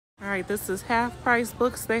right, this is Half Price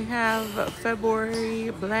Books. They have February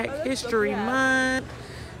Black History Month.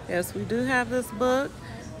 Yes, we do have this book.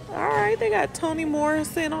 All right, they got Toni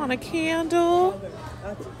Morrison on a candle.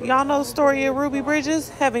 Y'all know the story of Ruby Bridges?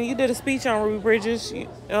 Heaven, you did a speech on Ruby Bridges. You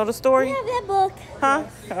know the story? We have that book. Huh?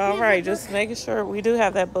 All right, just making sure we do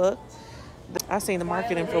have that book. I seen the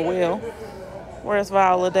marketing for Will. Where's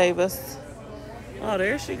Viola Davis? Oh,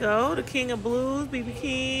 there she go. The King of Blues, B.B.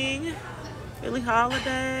 King, Billie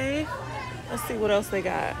Holiday. Let's see what else they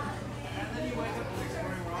got.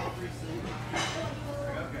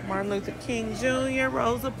 Martin Luther King Jr.,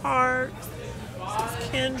 Rosa Parks,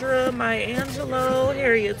 Kendra, Maya Angelou,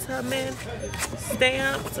 Harriet Tubman,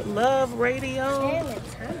 Stamped, Love Radio.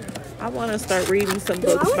 I want to start reading some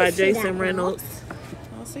books by Jason Reynolds.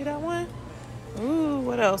 Y'all see that one? Ooh,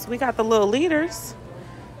 what else? We got the Little Leaders.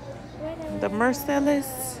 The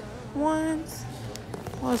Merciless ones.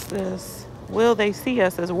 What's this? Will they see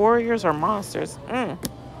us as warriors or monsters?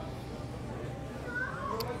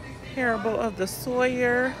 Parable of the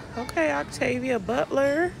Sawyer. Okay, Octavia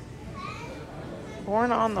Butler.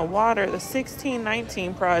 Born on the Water, the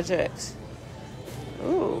 1619 Project.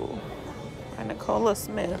 Ooh. By Nicola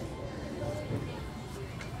Smith.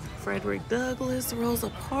 Frederick Douglass, Rosa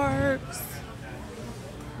Parks.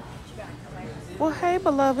 Well, hey,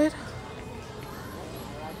 beloved.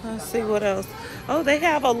 Let's see what else. Oh, they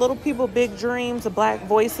have a Little People Big Dreams, a Black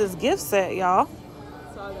Voices gift set, y'all.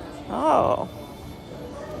 Oh.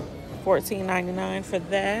 $14.99 for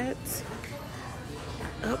that.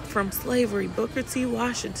 Up from Slavery, Booker T.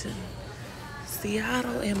 Washington.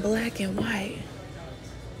 Seattle in black and white.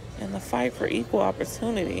 And the fight for equal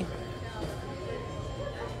opportunity.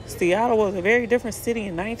 Seattle was a very different city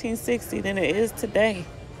in 1960 than it is today.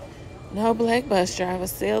 No black bus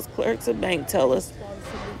drivers, sales clerks, or bank tellers.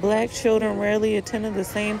 Black children rarely attended the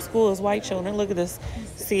same school as white children. Look at this.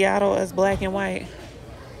 Seattle as black and white.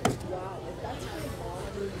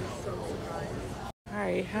 All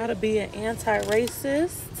right, how to be an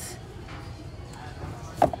anti-racist.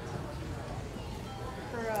 The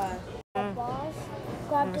boss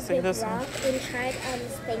grabbed a big rock and tried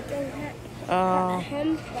spanking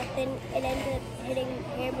him, but then it ended up hitting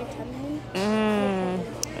Harriet Tubman.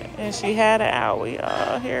 And she had an owie,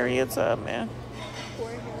 Harriet Tubman.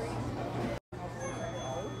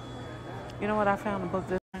 You know what? I found a book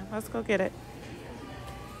this time. Let's go get it.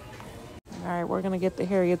 All right, we're going to get the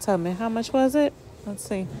Harriet Tubman. How much was it? Let's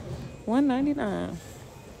see. $1.99.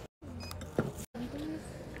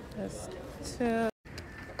 That's $2.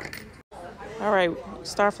 All right,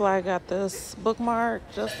 Starfly got this bookmark.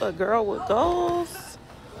 Just a Girl with Goals.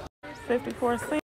 54 cents.